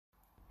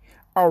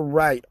All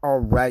right.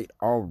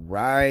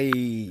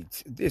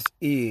 This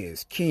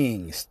is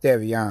King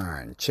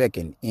Stevion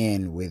checking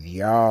in with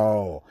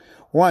y'all.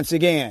 Once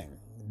again,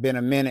 been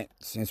a minute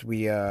since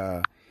we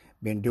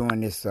been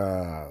doing this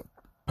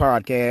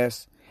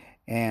podcast,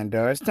 and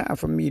it's time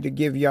for me to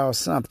give y'all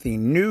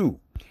something new.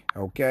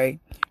 Okay,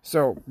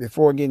 so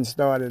before getting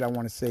started, I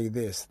want to say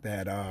this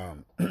that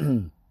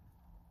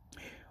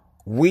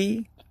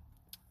we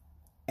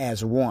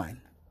as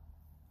one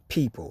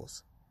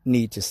peoples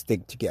need to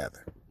stick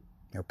together.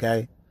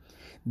 Okay,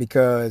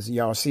 because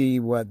y'all see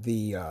what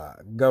the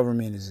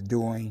government is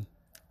doing.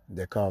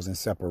 They're causing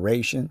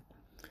separation.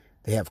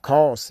 They have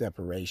caused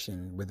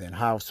separation within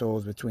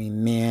households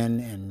between men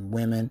and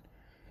women,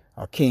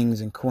 or kings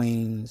and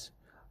queens,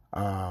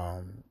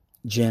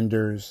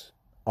 genders,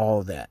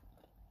 all that.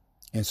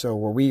 And so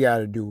what we got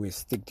to do is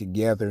stick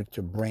together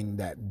to bring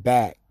that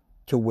back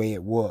to where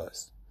it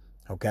was.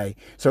 Okay?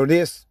 So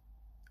this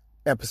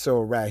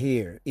episode right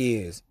here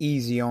is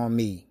Easy on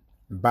Me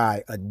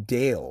by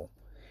Adele.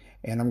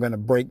 And I'm going to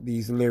break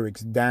these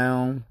lyrics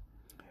down.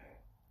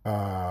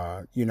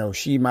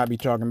 She might be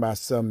talking about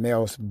something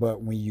else,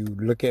 but when you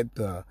look at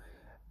the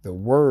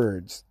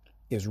words,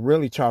 it's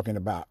really talking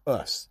about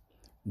us,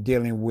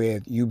 dealing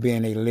with you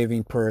being a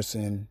living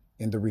person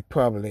in the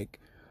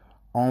republic,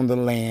 on the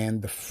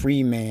land, the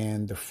free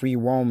man, the free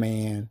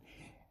woman,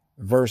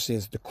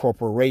 versus the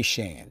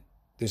corporation.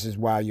 This is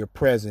why your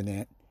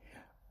president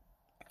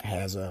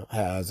has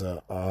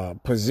a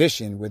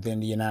position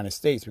within the United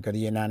States, because the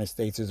United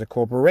States is a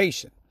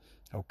corporation.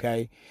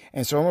 Okay,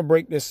 and so I'm gonna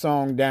break this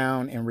song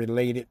down and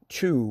relate it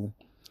to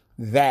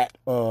that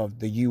of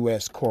the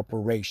U.S.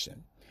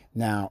 corporation.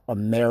 Now,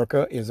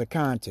 America is a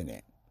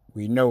continent.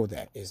 We know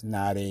that it's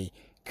not a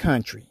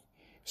country.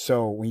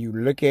 So when you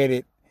look at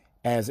it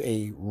as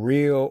a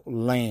real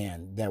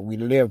land that we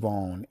live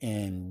on,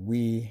 and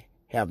we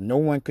have no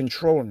one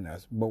controlling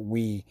us, but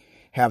we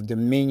have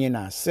dominion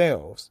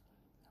ourselves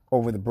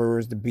over the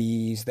birds, the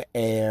bees, the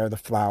air, the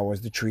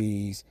flowers, the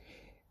trees,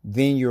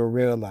 then you'll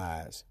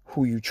realize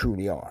who you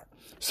truly are.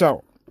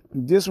 So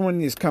this one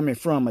is coming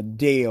from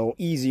Adele,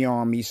 Easy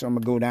on Me. So I'm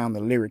going to go down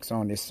the lyrics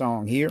on this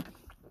song here.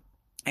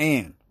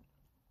 And,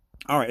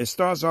 all right, it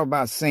starts off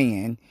by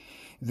saying,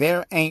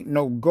 there ain't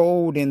no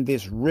gold in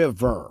this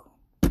river.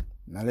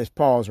 Now let's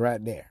pause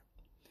right there.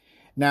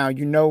 Now,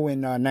 in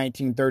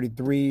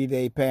 1933,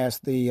 they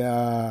passed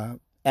the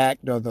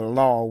act or the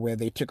law where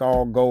they took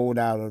all gold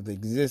out of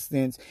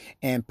existence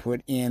and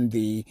put in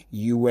the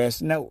U.S.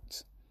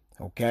 notes.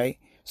 Okay?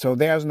 So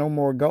there's no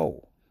more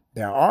gold.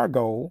 There are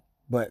gold,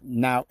 but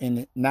now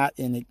not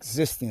in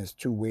existence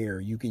to where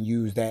you can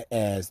use that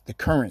as the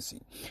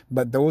currency.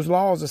 But those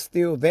laws are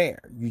still there.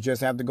 You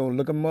just have to go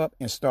look them up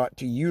and start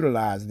to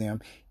utilize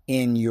them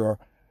in your,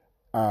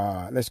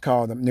 let's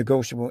call them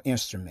negotiable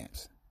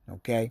instruments.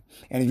 Okay?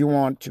 And if you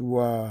want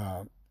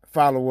to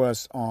follow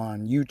us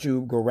on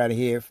YouTube, go right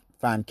ahead,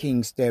 find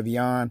King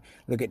Stevion,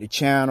 look at the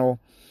channel.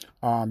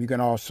 You can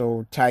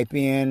also type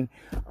in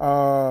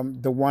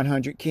the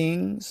 100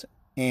 Kings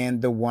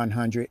and the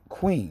 100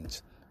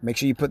 Queens. Make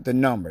sure you put the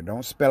number.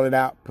 Don't spell it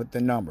out. Put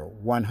the number.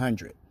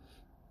 100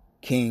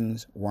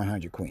 Kings,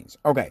 100 Queens.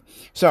 Okay,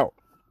 so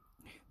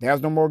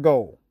there's no more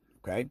gold.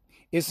 Okay,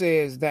 it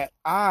says that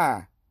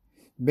I've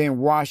been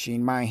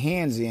washing my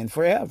hands in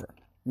forever.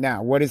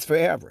 Now, what is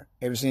forever?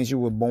 Ever since you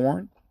were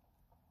born,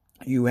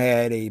 you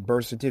had a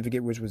birth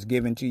certificate which was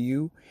given to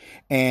you,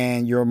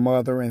 and your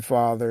mother and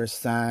father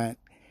signed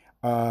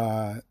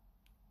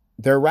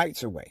their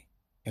rights away.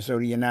 And so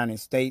the United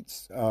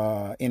States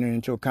entered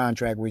into a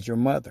contract with your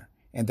mother.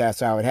 And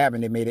that's how it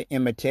happened. They made an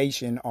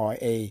imitation or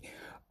a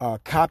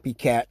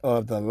copycat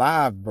of the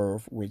live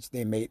birth, which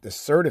they made the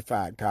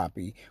certified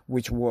copy,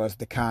 which was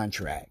the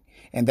contract.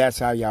 And that's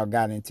how y'all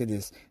got into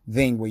this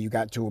thing where you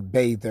got to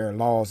obey their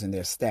laws and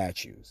their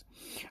statutes.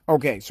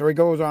 Okay, so it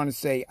goes on to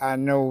say, I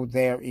know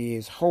there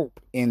is hope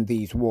in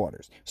these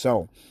waters.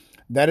 So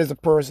that is a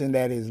person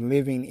that is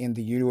living in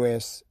the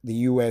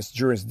U.S.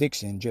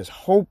 jurisdiction, just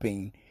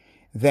hoping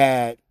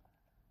that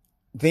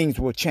things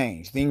will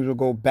change. Things will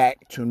go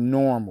back to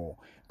normal,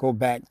 go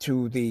back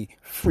to the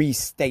free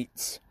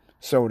states,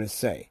 so to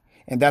say.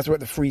 And that's what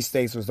the free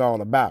states was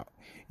all about.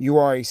 You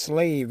are a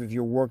slave if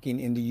you're working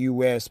in the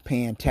U.S.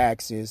 paying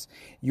taxes.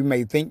 You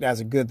may think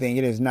that's a good thing.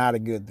 It is not a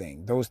good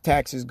thing. Those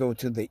taxes go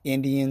to the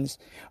Indians.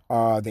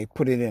 They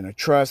put it in a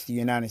trust. The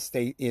United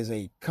States is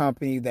a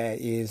company that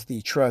is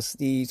the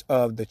trustees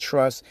of the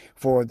trust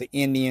for the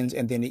Indians.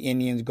 And then the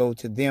Indians go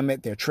to them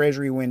at their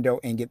treasury window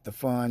and get the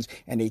funds,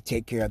 and they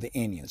take care of the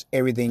Indians.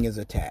 Everything is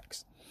a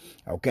tax.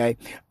 Okay.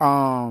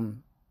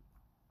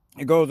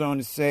 It goes on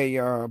to say,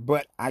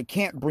 but I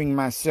can't bring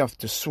myself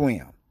to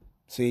swim.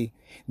 See,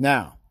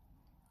 now,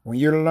 when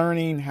you're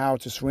learning how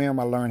to swim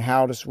or learn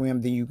how to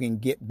swim, then you can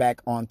get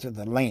back onto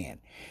the land.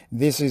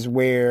 This is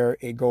where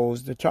it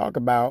goes to talk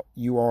about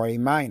you are a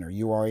minor,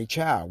 you are a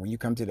child. When you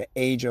come to the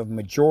age of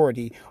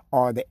majority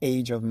or the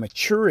age of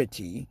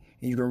maturity,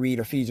 and you can read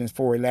Ephesians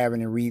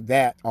 4:11 and read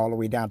that all the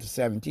way down to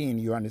 17,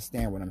 you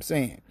understand what I'm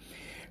saying.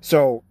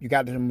 So you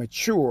got to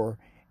mature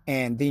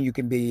and then you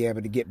can be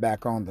able to get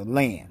back on the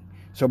land.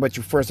 So, but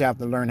you first have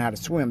to learn how to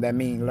swim. That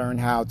means learn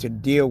how to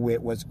deal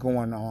with what's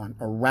going on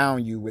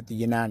around you with the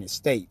United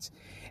States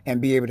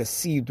and be able to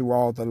see through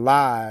all the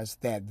lies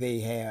that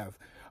they have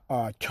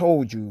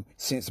told you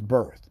since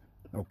birth.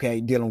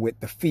 Okay, dealing with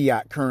the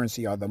fiat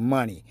currency or the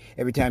money.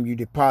 Every time you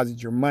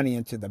deposit your money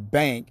into the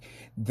bank,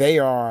 they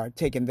are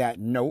taking that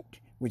note,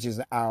 which is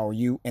the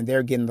IOU, and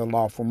they're getting the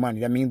lawful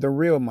money. That means the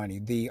real money,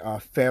 the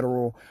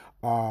federal,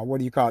 what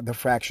do you call it, the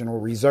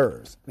fractional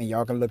reserves. And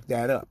y'all can look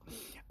that up.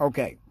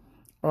 Okay,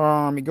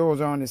 it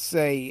goes on to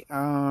say,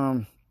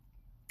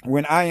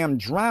 when I am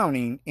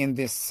drowning in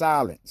this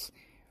silence,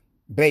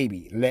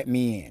 baby, let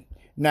me in.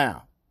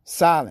 Now,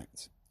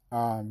 silence.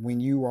 When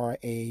you are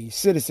a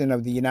citizen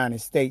of the United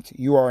States,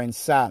 you are in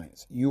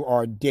silence. You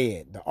are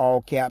dead. The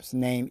all caps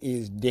name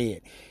is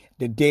dead.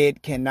 The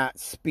dead cannot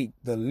speak.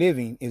 The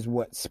living is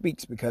what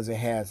speaks because it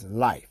has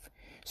life.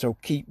 So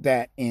keep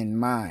that in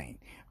mind.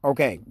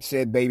 Okay,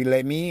 said baby,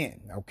 let me in.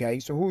 Okay,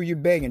 so who are you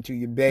begging to?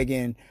 You're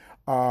begging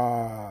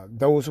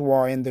those who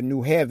are in the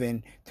new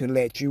heaven to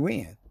let you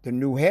in. The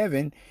new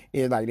heaven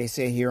is like they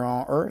say here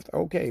on earth.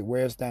 Okay,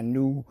 where's that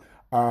new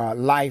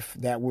life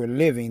that we're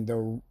living,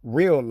 the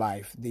real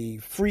life, the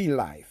free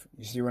life?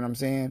 You see what I'm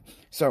saying?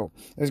 So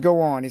let's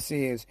go on. It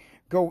says,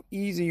 go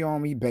easy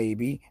on me,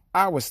 baby.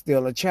 I was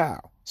still a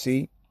child.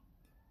 See,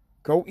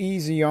 go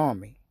easy on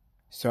me.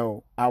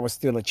 So I was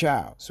still a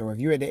child. So if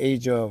you're at the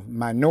age of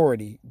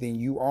minority, then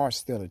you are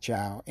still a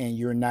child and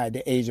you're not at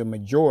the age of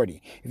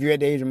majority. If you're at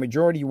the age of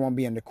majority, you won't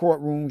be in the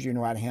courtrooms. You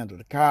know how to handle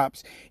the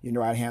cops. You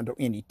know how to handle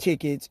any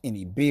tickets,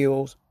 any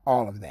bills,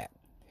 all of that.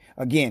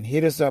 Again,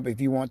 hit us up if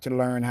you want to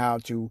learn how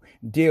to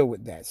deal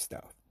with that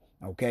stuff.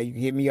 Okay, you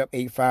can hit me up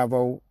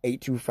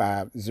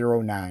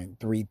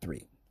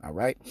 850-825-0933. All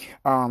right,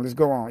 let's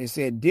go on. It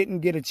said,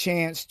 didn't get a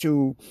chance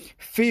to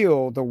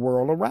feel the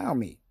world around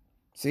me.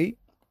 See?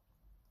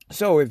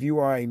 So if you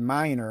are a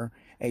minor,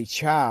 a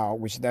child,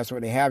 which that's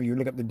what they have, you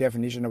look up the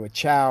definition of a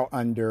child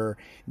under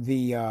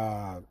the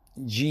I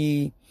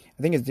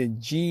think it's the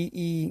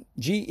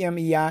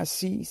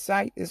GMEIC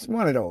site. It's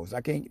one of those.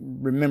 I can't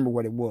remember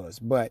what it was,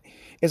 but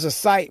it's a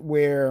site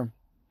where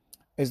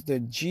it's the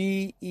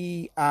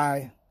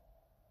GMEI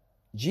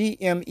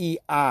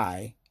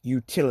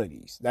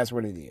utilities. That's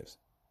what it is.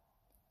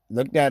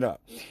 Look that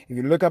up. If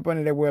you look up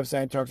under their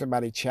website, it talks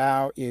about a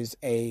child is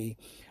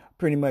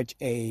pretty much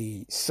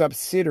a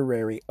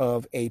subsidiary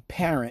of a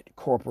parent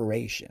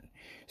corporation.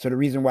 So the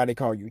reason why they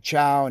call you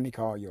child and they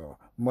call your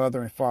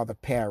mother and father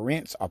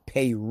parents or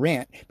pay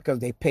rent, because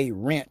they pay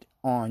rent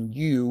on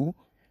you,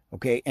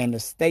 okay, and the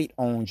state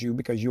owns you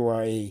because you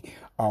are a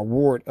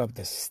ward of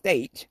the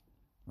state,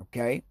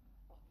 okay.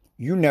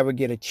 You never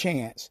get a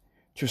chance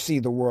to see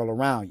the world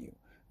around you.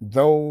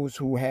 Those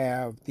who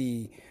have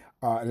the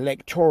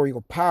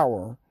electoral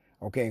power,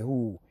 okay,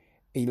 who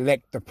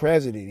elect the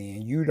president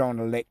in, you don't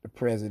elect the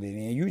president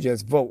in, you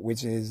just vote,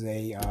 which is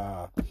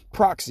a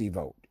proxy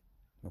vote,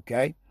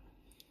 okay.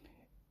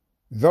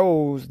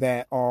 Those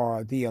that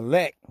are the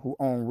elect who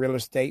own real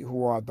estate,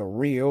 who are the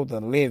real,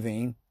 the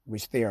living,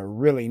 which they are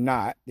really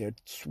not, they're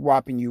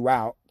swapping you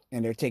out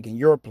and they're taking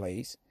your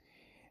place,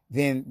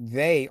 then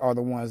they are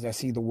the ones that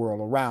see the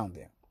world around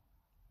them.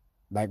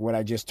 Like what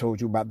I just told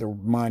you about the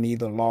money,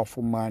 the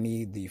lawful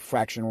money, the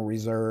fractional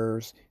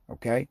reserves,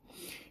 okay?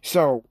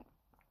 So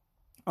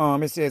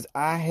it says,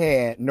 I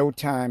had no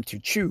time to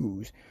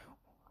choose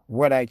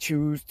what I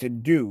choose to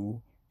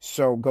do,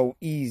 so go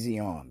easy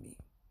on me,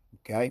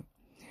 okay?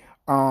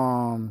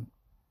 And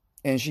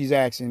she's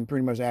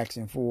pretty much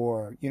asking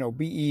for,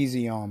 be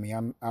easy on me.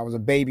 I was a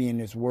baby in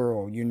this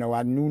world.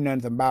 I knew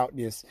nothing about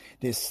this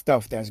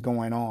stuff that's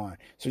going on.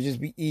 So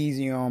just be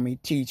easy on me.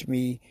 Teach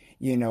me,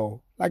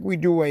 like we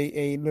do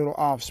a little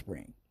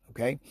offspring.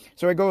 Okay.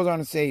 So it goes on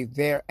to say,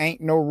 there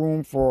ain't no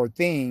room for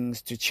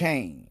things to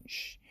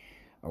change.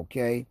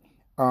 Okay.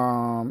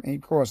 And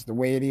of course, the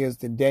way it is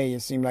today,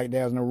 it seems like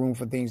there's no room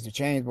for things to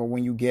change. But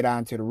when you get out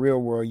into the real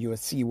world, you'll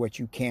see what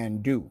you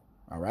can do.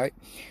 All right.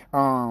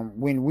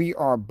 When we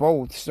are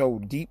both so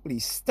deeply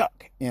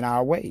stuck in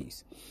our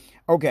ways.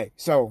 Okay.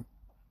 So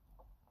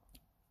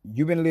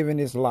you've been living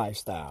this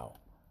lifestyle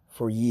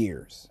for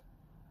years.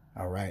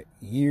 All right.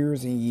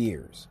 Years and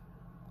years.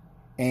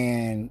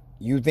 And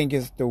you think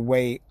it's the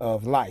way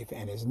of life,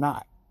 and it's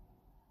not.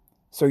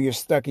 So you're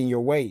stuck in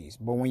your ways.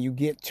 But when you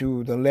get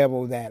to the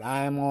level that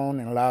I'm on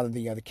and a lot of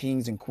the other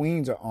kings and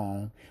queens are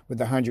on, with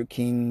the 100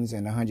 kings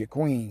and 100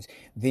 queens,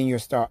 then you'll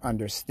start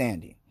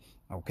understanding.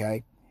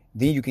 Okay.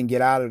 Then you can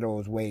get out of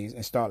those ways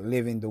and start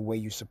living the way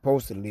you're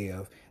supposed to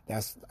live.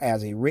 That's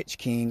as a rich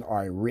king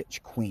or a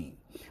rich queen.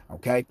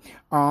 Okay.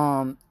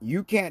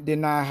 You can't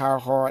deny how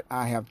hard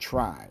I have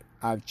tried.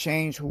 I've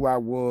changed who I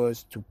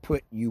was to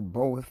put you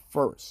both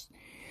first.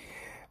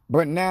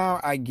 But now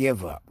I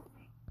give up.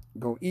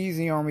 Go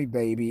easy on me,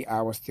 baby.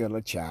 I was still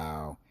a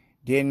child.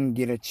 Didn't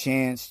get a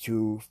chance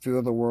to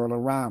feel the world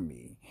around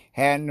me.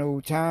 Had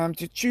no time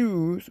to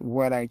choose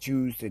what I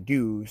choose to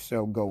do,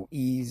 so go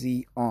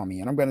easy on me.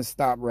 And I'm going to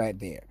stop right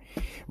there.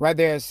 Right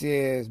there it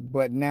says,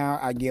 but now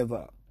I give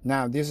up.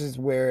 Now this is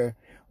where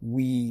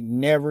we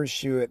never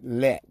should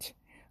let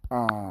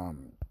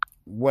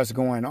what's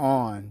going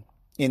on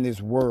in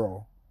this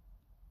world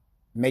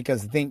make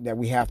us think that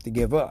we have to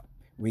give up.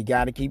 We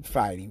got to keep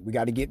fighting. We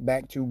got to get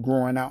back to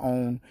growing our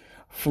own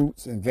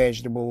fruits and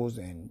vegetables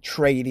and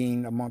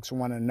trading amongst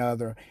one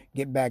another,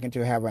 get back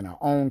into having our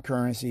own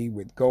currency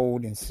with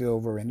gold and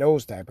silver and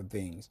those type of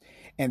things.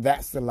 And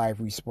that's the life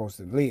we're supposed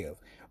to live.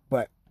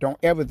 But don't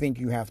ever think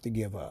you have to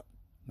give up.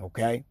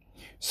 Okay?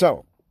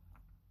 So,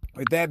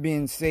 with that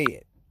being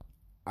said,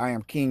 I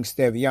am King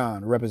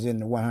Stevion, representing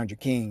the 100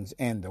 Kings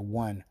and the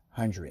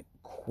 100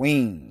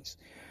 Queens.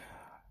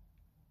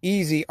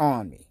 Easy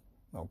on Me,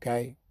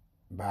 okay,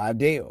 by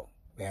Adele.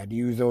 We had to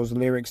use those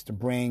lyrics to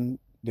bring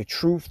the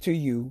truth to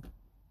you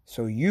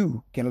so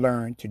you can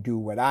learn to do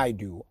what I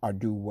do or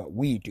do what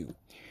we do.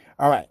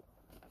 All right.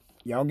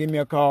 Y'all give me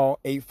a call,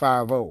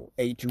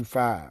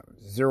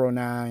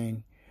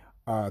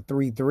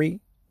 850-825-0933.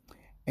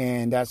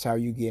 And that's how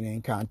you get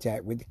in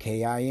contact with the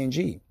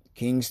KING.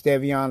 King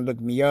Stevion, look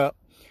me up.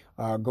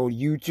 Go to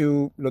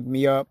YouTube, look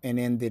me up, and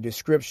in the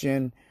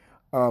description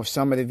of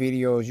some of the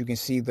videos, you can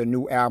see the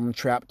new album,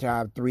 Trap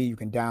Tribe 3. You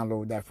can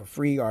download that for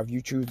free, or if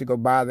you choose to go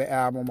buy the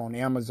album on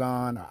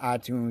Amazon or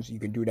iTunes, you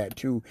can do that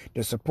too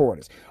to support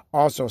us.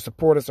 Also,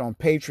 support us on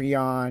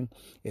Patreon.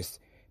 It's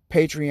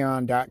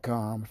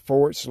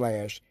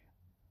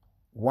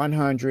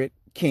patreon.com/100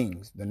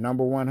 Kings, the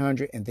number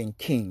 100, and then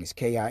Kings,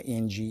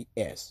 Kings.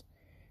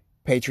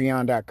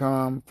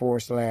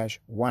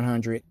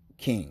 Patreon.com/100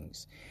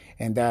 Kings.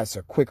 And that's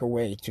a quicker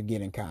way to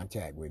get in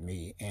contact with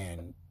me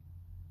and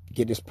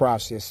get this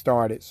process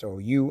started so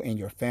you and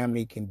your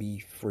family can be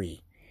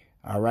free.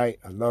 All right.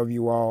 I love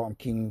you all. I'm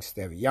King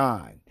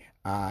Stevion.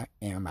 I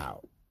am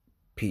out.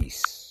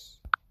 Peace.